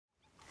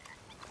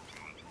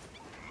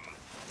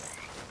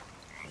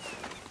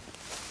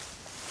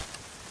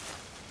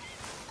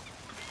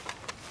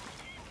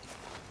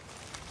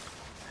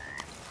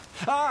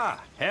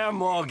Ah, Herr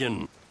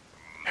Morgan.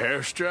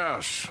 Herr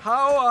Strauss.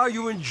 How are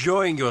you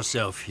enjoying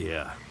yourself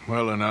here?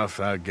 Well enough,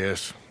 I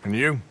guess. And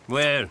you?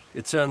 Well,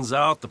 it turns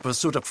out the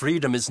pursuit of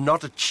freedom is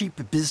not a cheap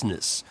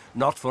business.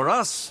 Not for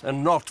us,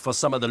 and not for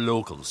some of the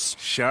locals.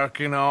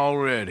 Sharking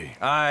already.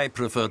 I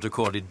prefer to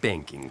call it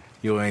banking.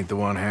 You ain't the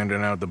one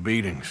handing out the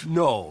beatings.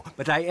 No,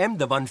 but I am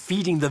the one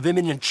feeding the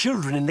women and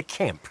children in the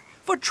camp.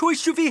 What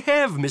choice do we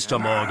have, Mr.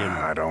 Morgan?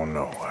 I don't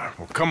know.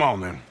 Well, come on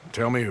then.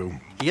 Tell me who.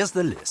 Here's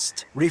the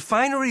list.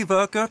 Refinery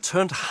worker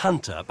turned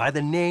hunter by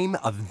the name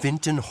of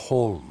Vinton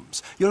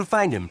Holmes. You'll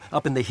find him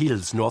up in the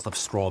hills north of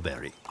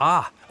Strawberry.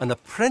 Ah, an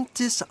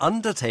apprentice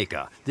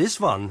undertaker. This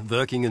one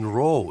working in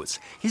rows.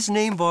 His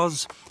name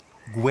was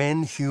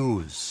Gwen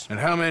Hughes. And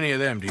how many of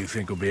them do you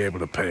think will be able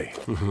to pay?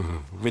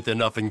 With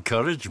enough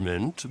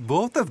encouragement,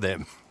 both of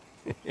them.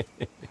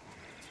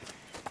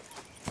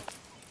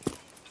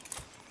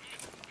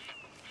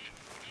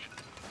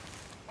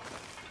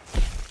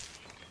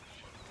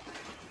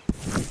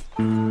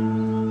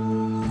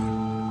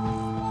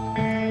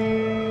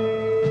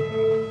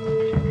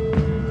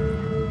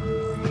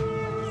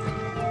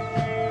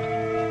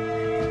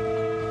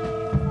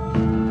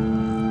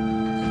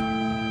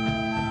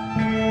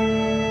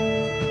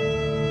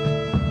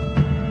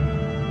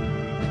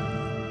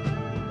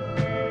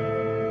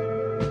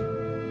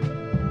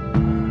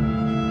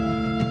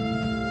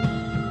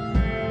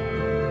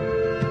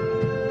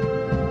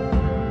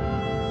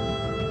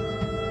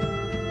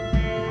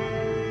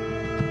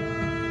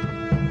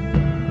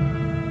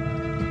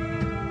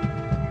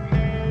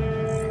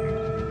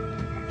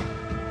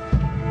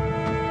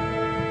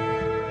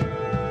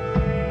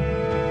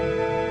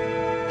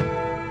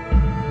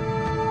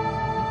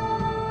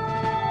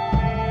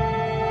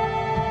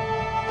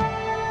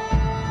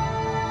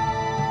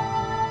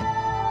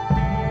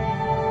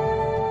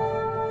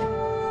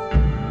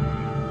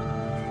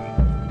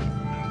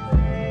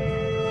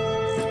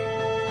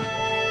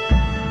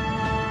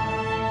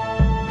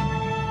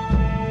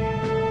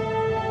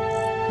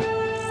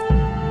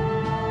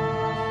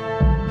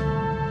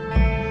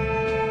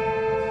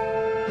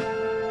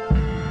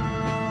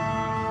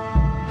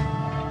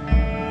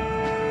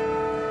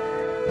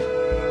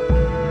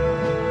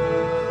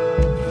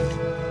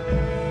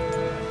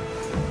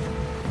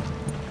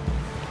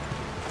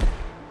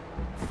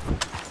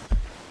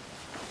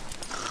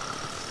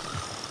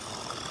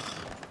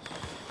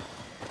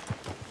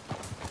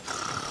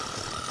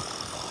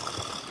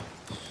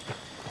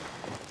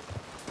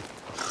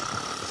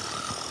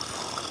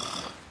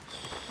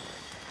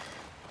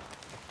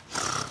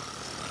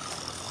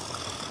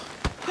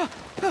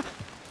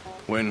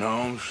 Win,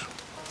 Holmes.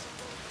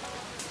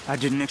 I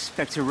didn't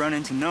expect to run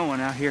into no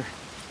one out here.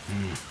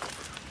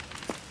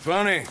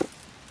 Funny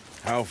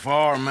how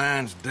far a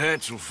man's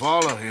debts will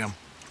follow him.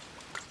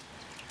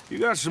 You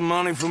got some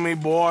money for me,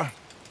 boy?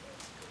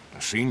 I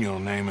seen your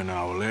name in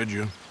our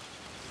ledger.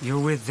 You're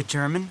with the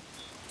German?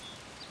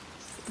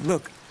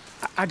 Look,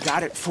 I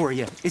got it for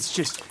you. It's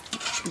just,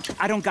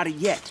 I don't got it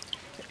yet.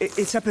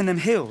 It's up in them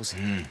hills.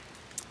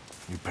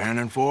 You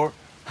panning for it?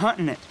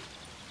 Hunting it.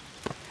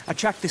 I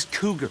tracked this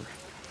cougar.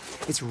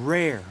 It's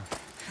rare.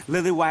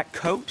 Lily white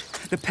coat,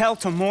 the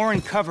pelt will more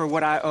and cover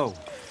what I owe.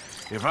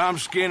 If I'm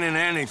skinning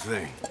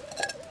anything,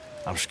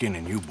 I'm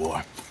skinning you,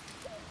 boy.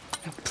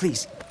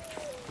 Please,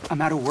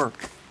 I'm out of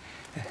work.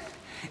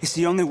 It's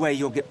the only way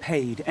you'll get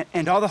paid,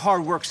 and all the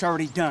hard work's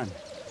already done.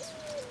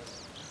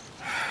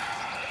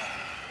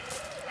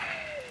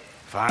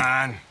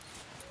 Fine.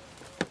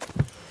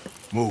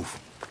 Move.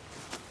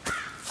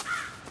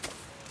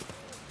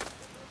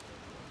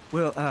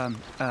 We'll,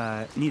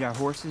 need our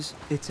horses.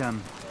 It's,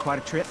 quite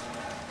a trip.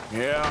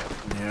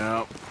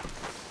 Yeah.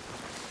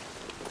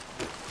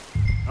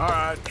 All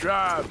right,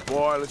 drive,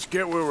 boy. Let's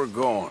get where we're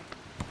going.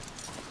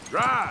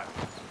 Drive!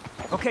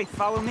 Okay,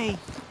 follow me.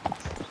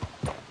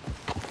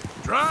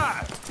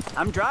 Drive!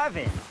 I'm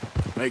driving.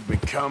 Make me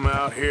come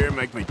out here,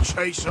 make me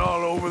chase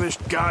all over this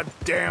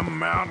goddamn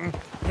mountain.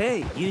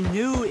 Hey, you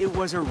knew it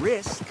was a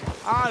risk.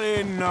 I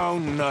didn't know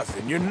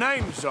nothing. Your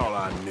name's all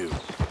I knew.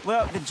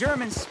 Well, the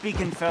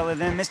German-speaking fella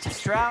then, Mr.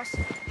 Strauss,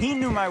 he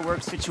knew my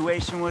work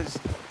situation was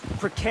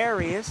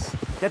precarious,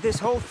 that this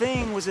whole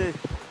thing was a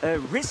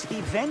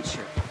risky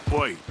venture.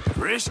 Wait,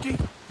 risky?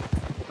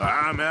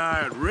 Am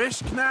I at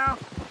risk now?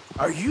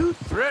 Are you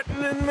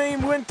threatening me,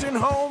 Winton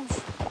Holmes?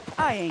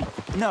 I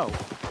ain't. No,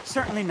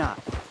 certainly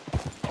not.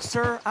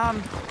 Sir,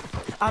 I'm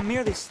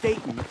merely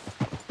stating,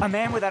 a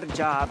man without a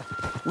job,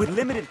 with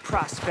limited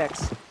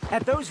prospects,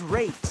 at those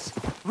rates,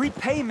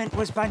 repayment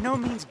was by no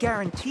means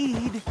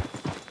guaranteed.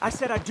 I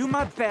said I'd do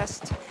my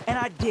best, and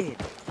I did.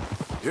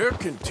 You're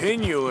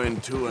continuing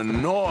to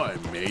annoy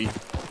me.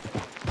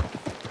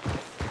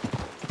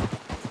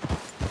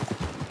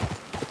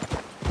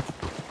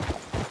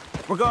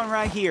 We're going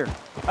right here,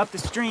 up the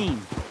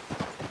stream.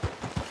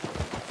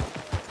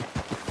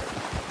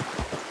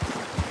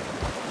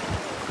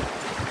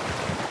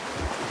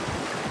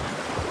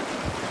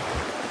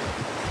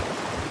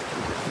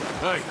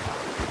 Hey,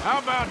 how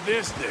about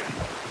this then?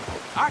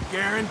 I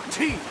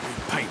guarantee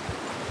repayment.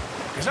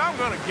 Because I'm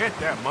gonna get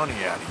that money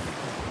out of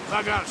you.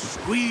 I gotta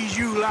squeeze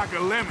you like a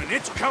lemon.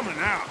 It's coming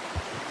out.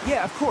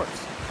 Yeah, of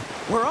course.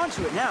 We're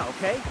onto it now,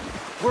 okay?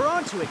 We're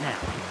onto it now.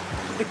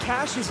 The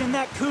cash is in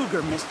that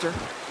cougar, mister.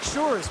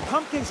 Sure as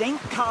pumpkins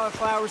ain't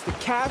cauliflowers, the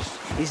cash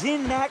is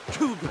in that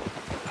cougar.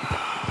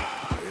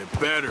 It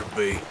better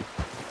be,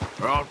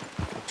 or I'll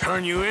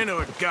turn you into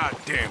a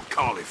goddamn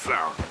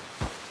cauliflower.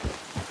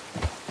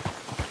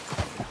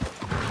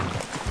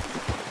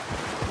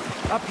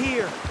 Up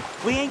here.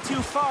 We ain't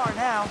too far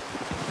now.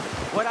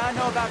 What I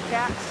know about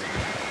cats,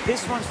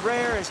 this one's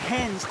rare as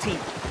hen's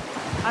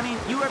teeth. I mean,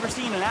 you ever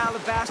seen an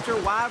alabaster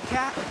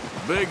wildcat?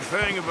 Big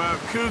thing about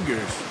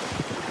cougars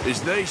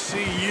is they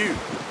see you,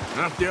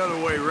 not the other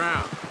way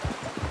around.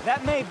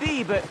 That may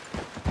be, but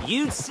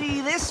you'd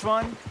see this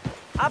one.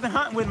 I've been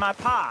hunting with my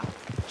pa.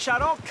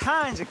 Shot all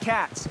kinds of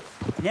cats.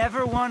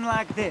 Never one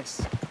like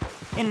this.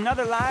 In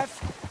another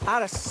life,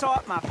 I'd have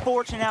sought my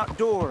fortune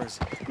outdoors,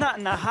 not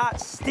in the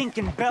hot,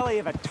 stinking belly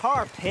of a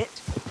tar pit.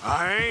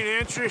 I ain't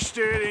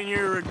interested in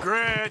your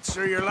regrets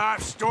or your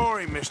life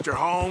story, Mr.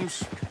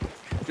 Holmes.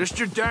 Just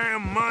your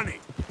damn money.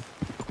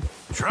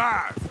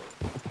 Drive.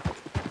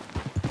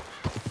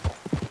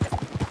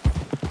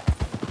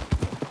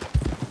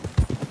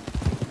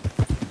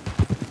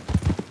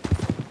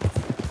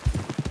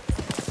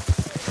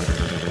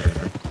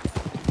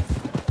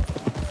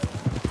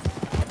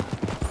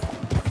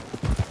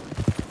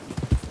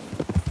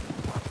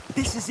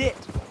 This is it.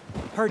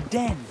 Her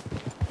den.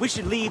 We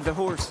should leave the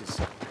horses.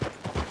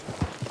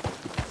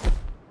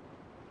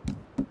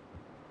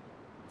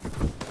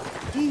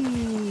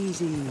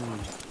 Easy.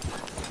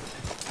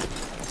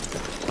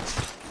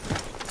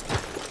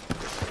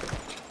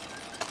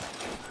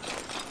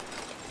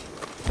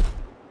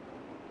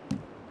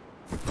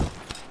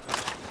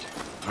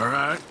 All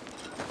right.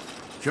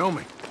 Show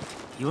me.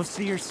 You'll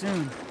see her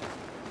soon.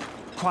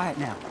 Quiet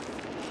now.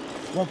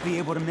 Won't be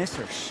able to miss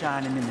her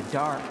shining in the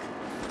dark.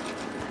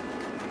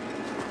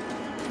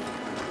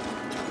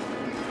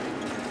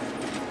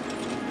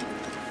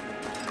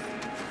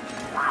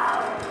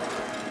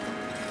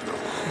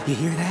 You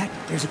hear that?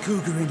 There's a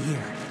cougar in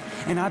here.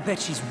 And I bet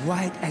she's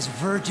white as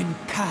virgin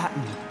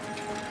cotton.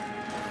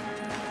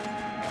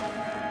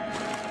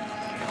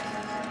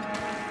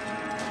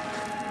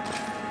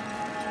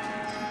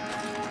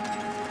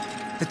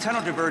 The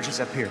tunnel diverges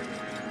up here.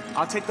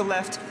 I'll take the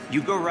left,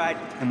 you go right,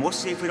 and we'll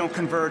see if we don't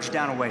converge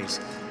down a ways.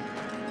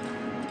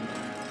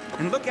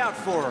 And look out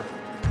for her.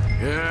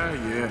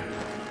 Yeah.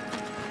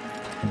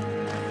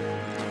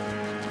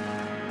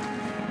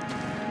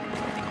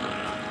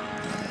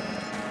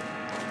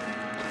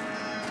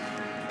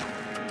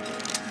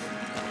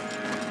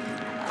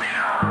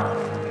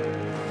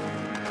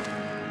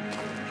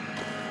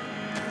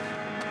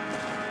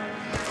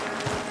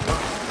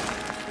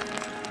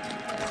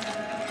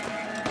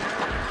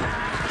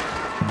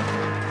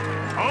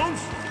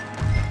 Holmes?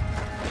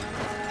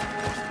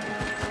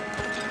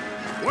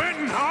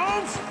 Winton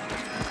Holmes?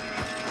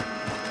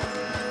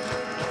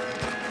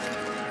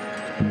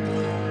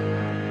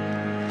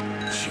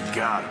 She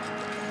got him.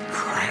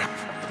 Crap.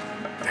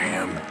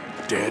 Damn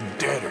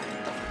deader.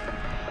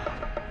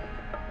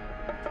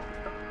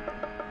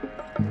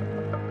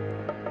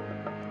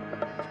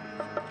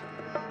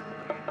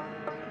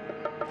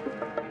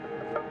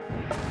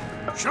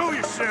 Show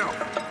yourself!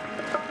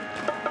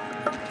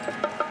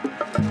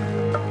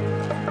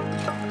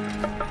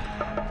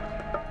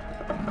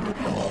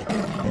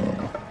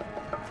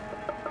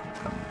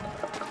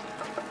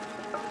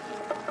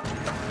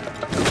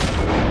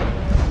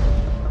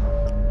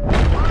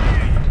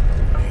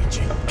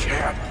 Aging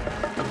cat.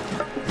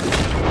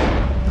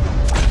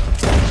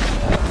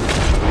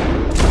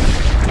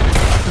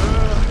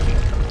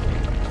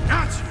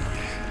 Got you,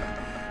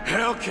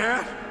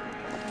 Hellcat.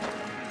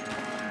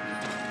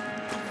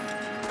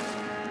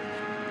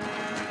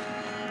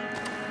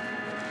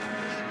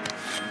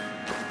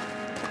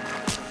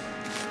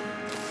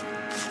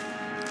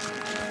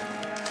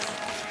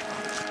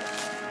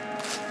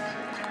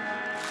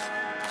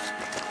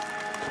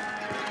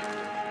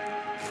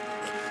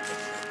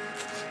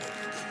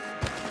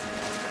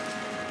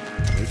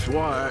 It's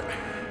white.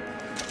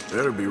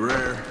 Better be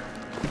rare.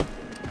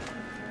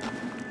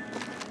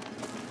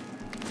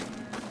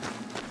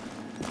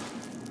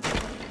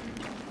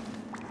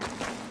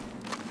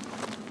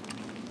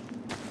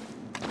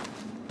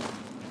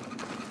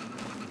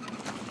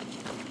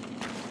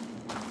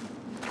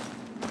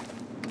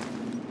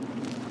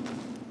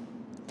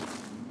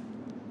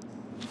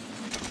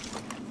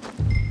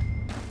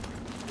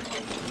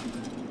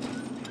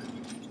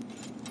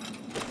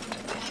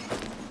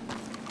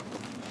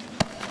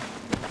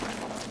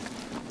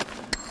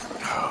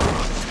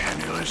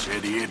 Penniless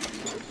idiot.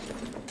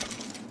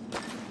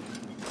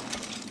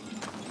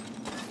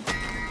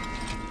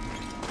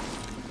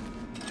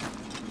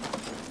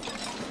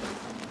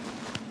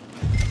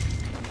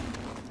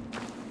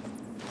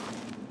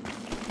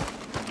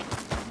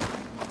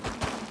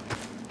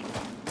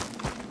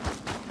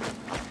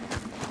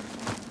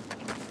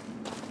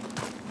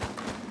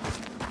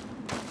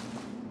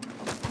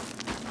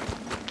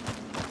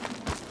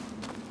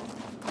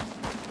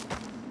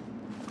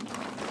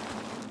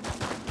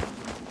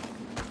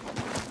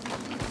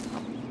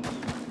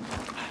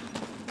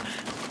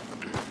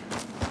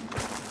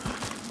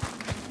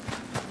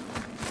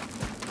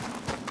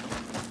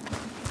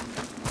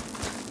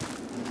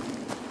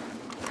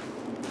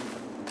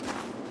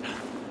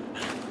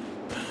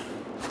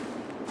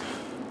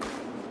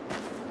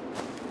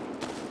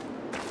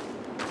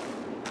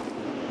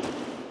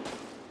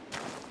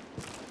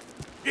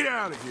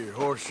 out of here,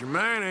 horse. Your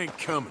man ain't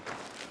coming.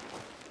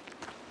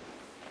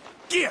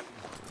 Get!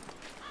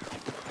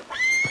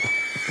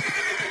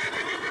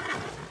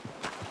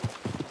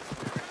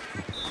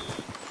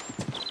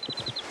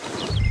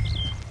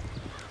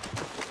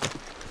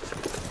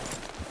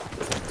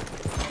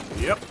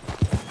 Yep.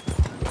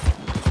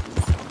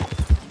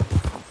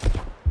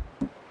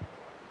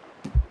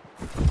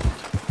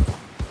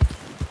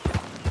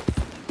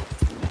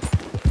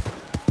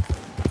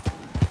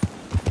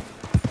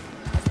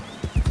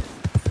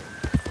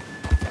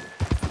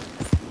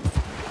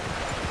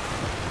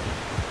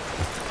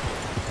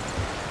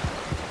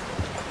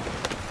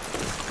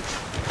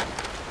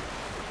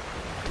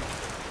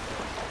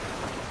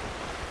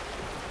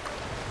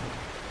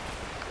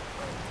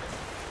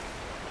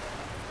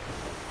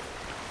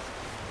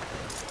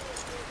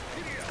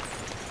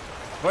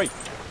 Wait.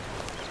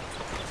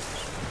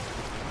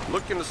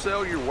 Looking to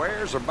sell your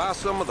wares or buy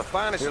some of the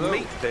finest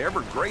meat to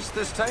ever grace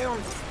this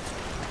town?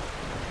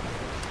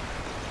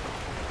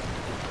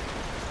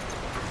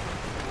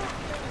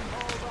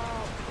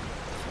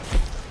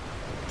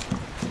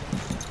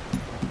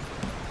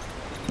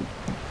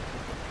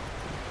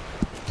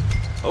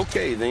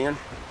 Okay, then.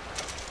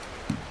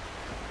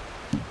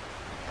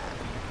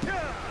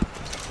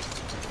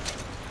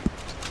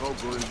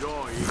 Folk will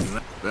enjoy eating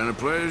that. Been a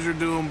pleasure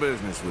doing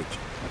business with you.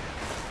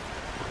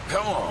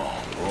 Come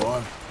on,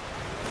 boy.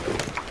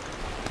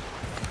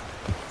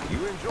 You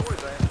enjoy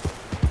that.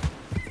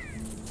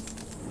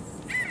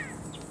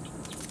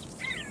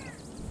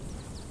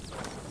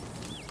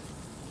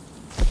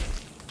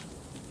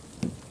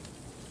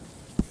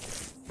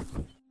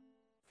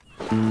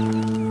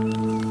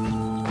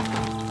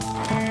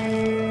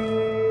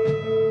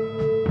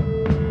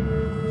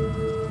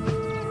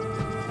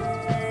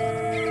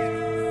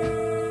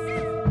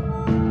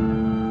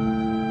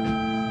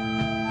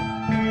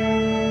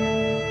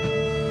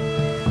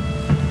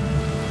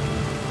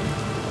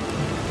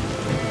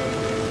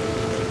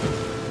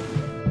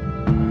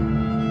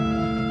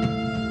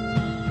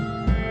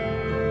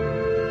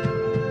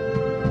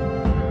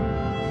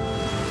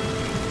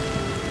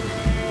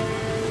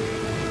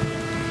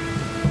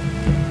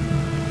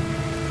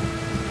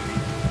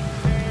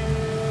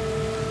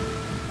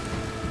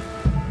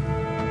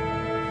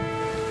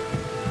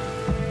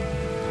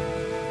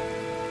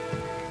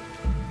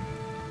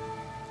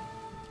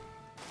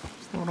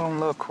 Still don't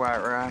look quite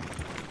right.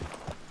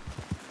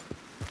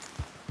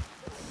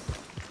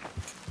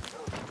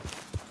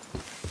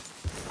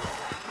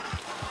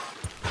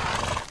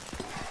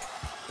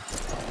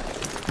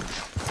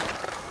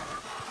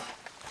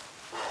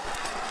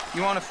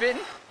 You want a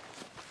fitting?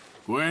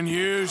 Gwen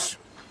Hughes,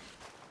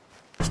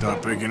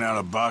 start picking out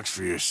a box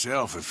for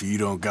yourself if you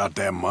don't got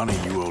that money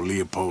you owe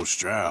Leopold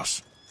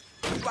Strauss.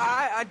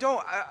 I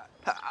don't.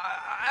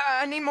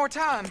 I need more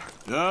time.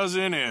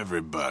 Doesn't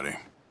everybody?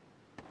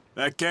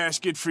 That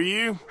casket for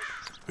you?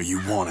 Or you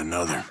want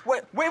another?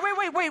 Wait.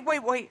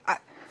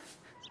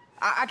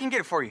 I can get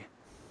it for you.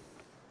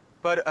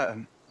 But,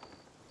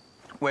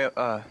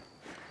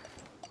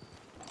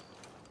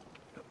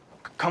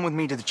 come with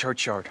me to the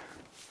churchyard.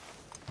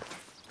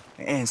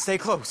 And stay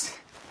close.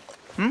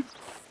 Hmm?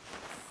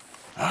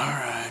 All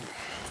right.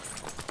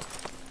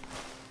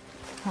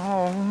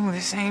 Oh,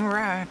 this ain't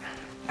right.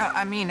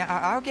 I mean,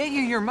 I'll get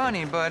you your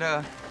money, but,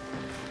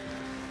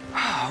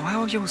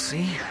 well, you'll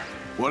see.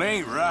 What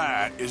ain't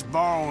right is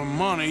borrowing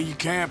money you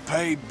can't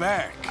pay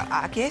back.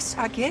 I guess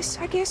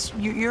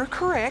you're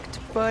correct,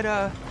 but,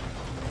 it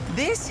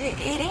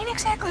ain't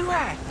exactly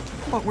right,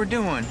 what we're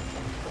doing.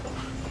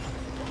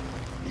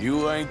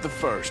 You ain't the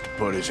first to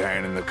put his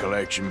hand in the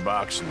collection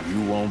box, and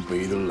you won't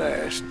be the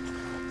last.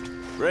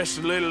 Rests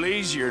a little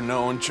easier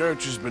knowing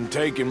church has been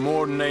taking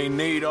more than they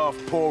need off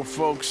poor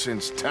folks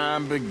since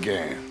time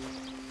began.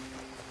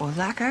 Well,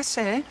 like I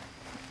said,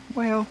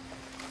 well,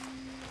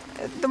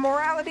 the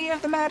morality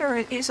of the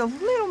matter is a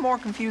little more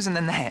confusing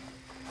than that.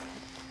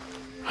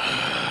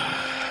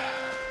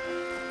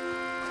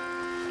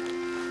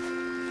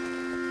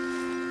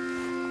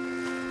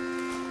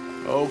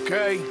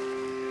 Okay.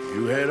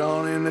 You head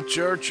on in the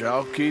church,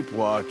 I'll keep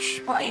watch.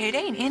 Well, it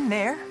ain't in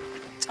there.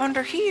 It's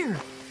under here.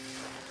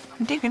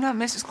 I'm digging up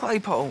Mrs.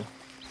 Claypole.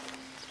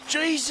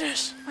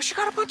 Jesus! Well, she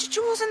got a bunch of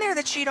jewels in there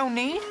that she don't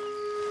need.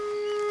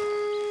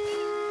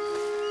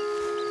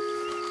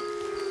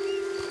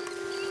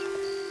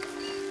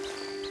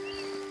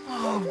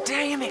 Oh,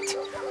 damn it.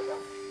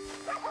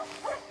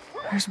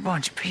 There's a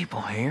bunch of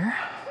people here.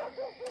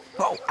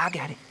 Oh, I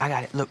got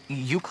it. Look,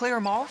 you clear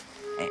them off,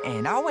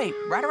 and I'll wait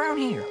right around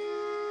here.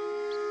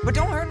 But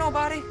don't hurt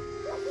nobody.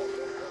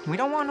 We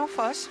don't want no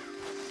fuss.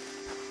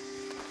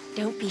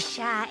 Don't be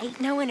shy, ain't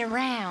no one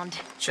around.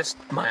 Just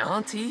my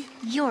auntie?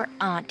 Your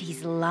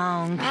auntie's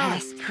long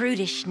past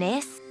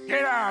prudishness.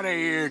 Get out of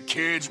here,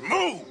 kids.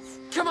 Move!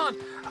 Come on!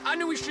 I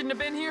knew we shouldn't have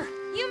been here.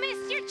 You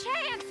missed your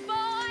chance,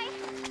 boy!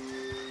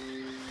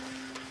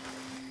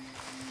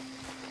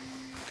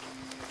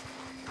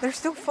 There's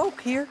still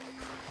folk here.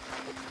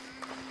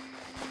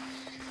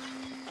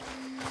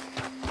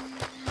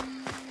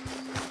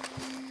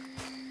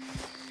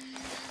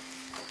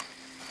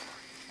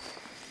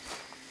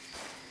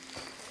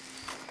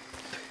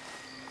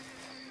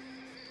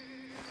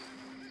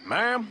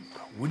 Ma'am,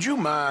 would you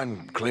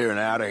mind clearing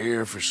out of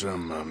here for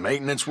some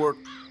maintenance work?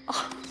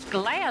 Oh,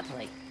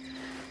 gladly.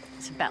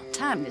 It's about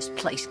time this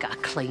place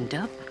got cleaned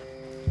up.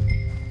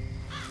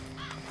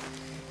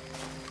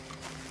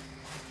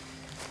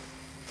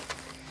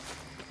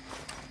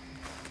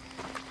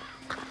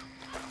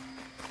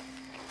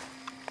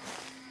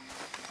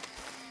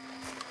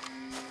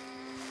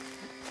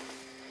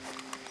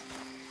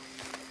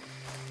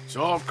 It's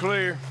all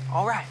clear.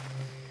 All right.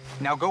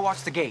 Now go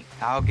watch the gate.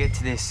 I'll get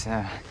to this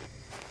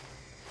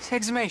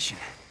exhumation.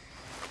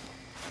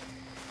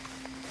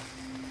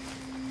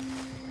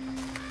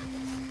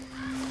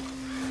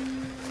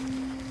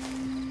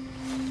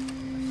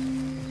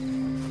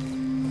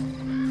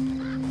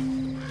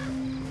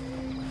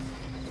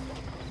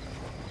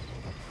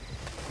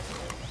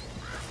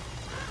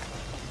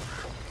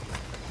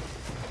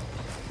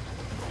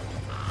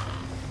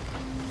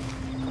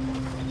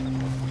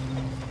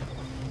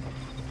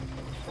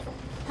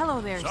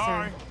 Hello there,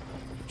 Sorry. sir.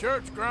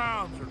 Church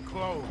grounds are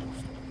closed.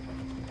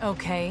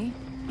 Okay.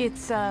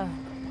 It's,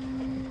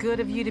 good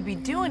of you to be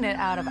doing it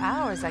out of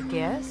hours, I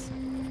guess.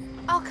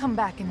 I'll come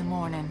back in the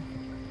morning.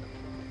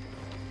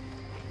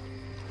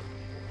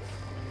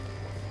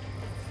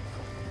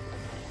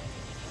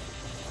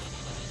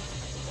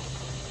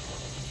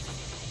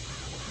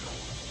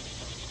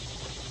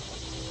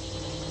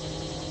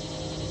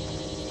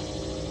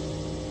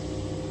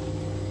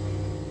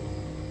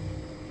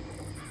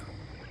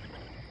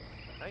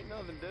 Ain't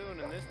nothing doing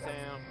in this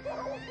town,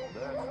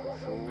 that's for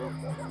sure.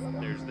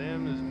 There's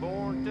them that's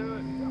born to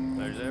it,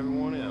 there's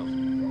everyone else.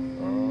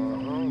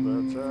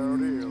 That's how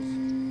it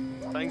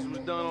is. If things was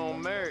done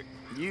on merit,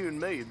 you and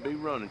me'd be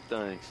running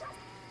things.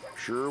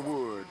 Sure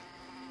would.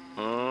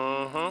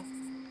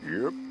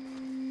 Yep.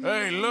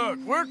 Hey, look,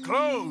 we're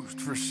closed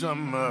for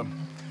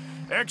some,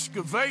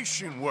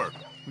 excavation work.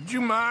 Would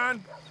you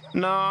mind?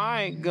 No,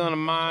 I ain't gonna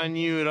mind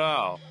you at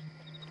all.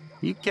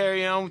 You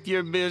carry on with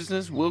your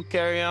business, we'll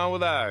carry on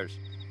with ours.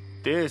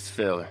 This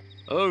fella,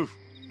 oh,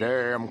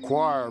 Damn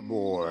choir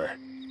boy.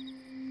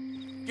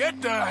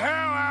 Get the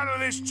hell out of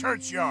this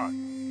churchyard,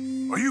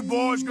 or you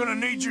boys gonna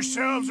need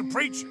yourselves a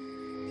preacher.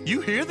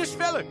 you hear this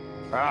fella?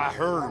 I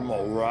heard him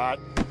all right.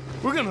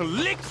 We're gonna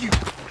lick you.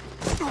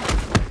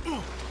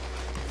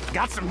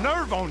 Got some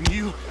nerve on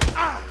you.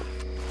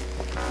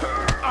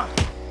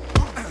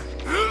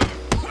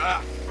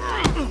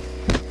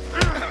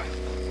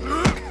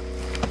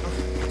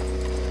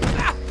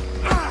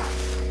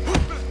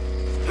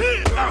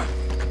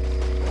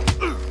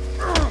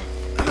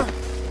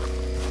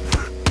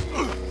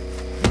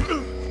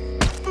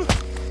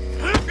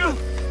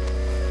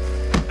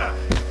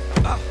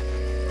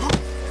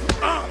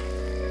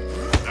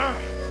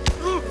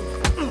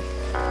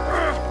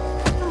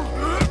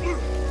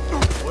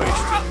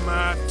 Wasting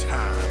my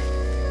time.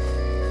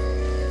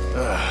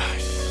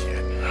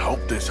 Shit.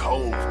 Hope this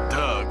hole's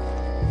dug.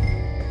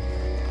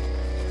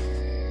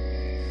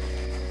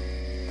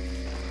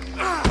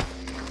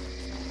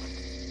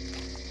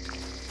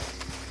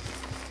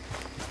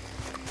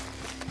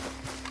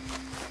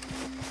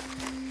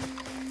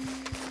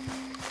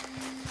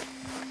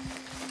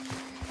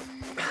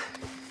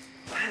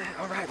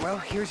 All right, well,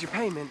 here's your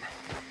payment.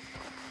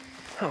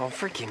 Oh,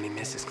 forgive me,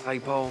 Mrs.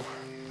 Claypole.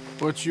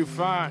 What you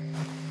find?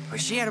 Well,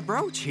 she had a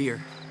brooch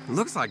here.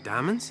 Looks like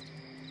diamonds.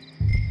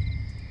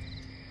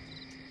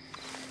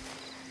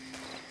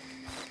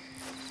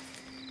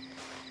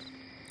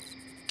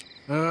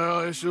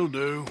 Well, this'll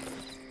do.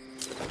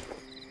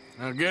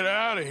 Now get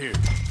out of here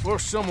before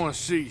someone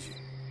sees you.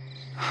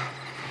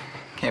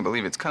 Can't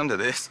believe it's come to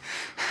this.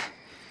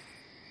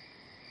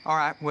 All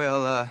right,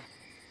 well,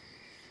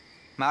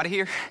 I'm out of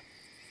here.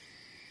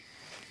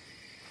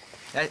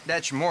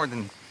 That's more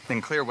than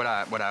clear what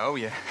I owe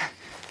you.